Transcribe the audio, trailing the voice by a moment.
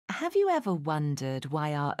Have you ever wondered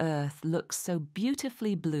why our Earth looks so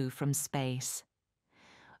beautifully blue from space?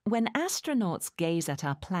 When astronauts gaze at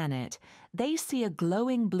our planet, they see a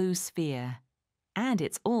glowing blue sphere. And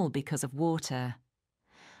it's all because of water.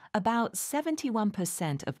 About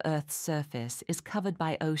 71% of Earth's surface is covered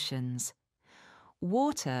by oceans.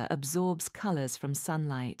 Water absorbs colors from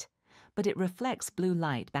sunlight, but it reflects blue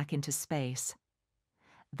light back into space.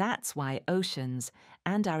 That's why oceans,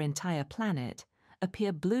 and our entire planet,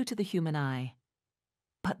 appear blue to the human eye.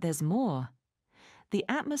 But there's more. The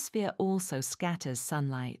atmosphere also scatters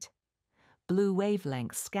sunlight. Blue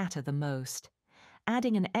wavelengths scatter the most,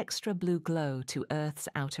 adding an extra blue glow to Earth's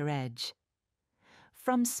outer edge.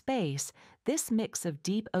 From space, this mix of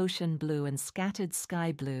deep ocean blue and scattered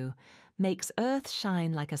sky blue makes Earth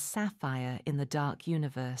shine like a sapphire in the dark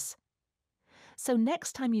universe. So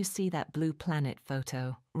next time you see that blue planet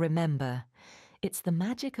photo, remember, it's the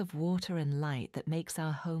magic of water and light that makes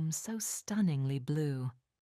our home so stunningly blue.